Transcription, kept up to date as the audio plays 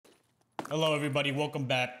Hello everybody, welcome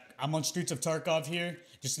back. I'm on Streets of Tarkov here,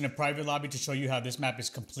 just in a private lobby to show you how this map is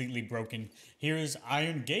completely broken. Here is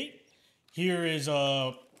Iron Gate, here is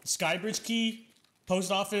Skybridge Key,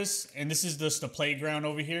 Post Office, and this is just the playground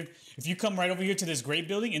over here. If you come right over here to this great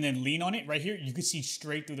building and then lean on it right here, you can see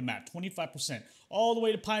straight through the map, 25%, all the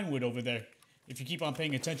way to Pinewood over there, if you keep on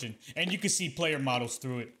paying attention. And you can see player models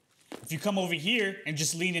through it. If you come over here and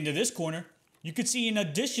just lean into this corner, you could see an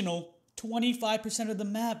additional 25% of the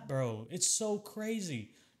map, bro. It's so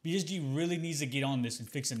crazy. BSG really needs to get on this and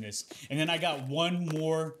fixing this. And then I got one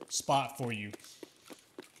more spot for you.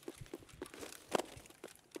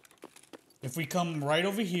 If we come right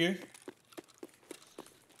over here,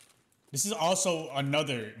 this is also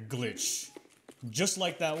another glitch, just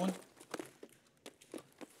like that one.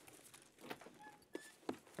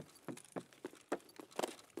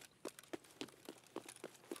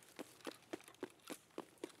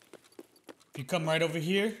 If you come right over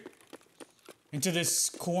here, into this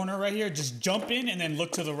corner right here, just jump in and then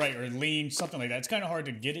look to the right or lean, something like that. It's kind of hard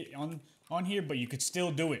to get it on here, but you could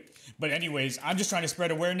still do it. But anyways, I'm just trying to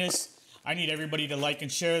spread awareness. I need everybody to like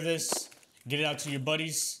and share this. Get it out to your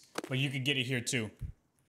buddies, but you can get it here too.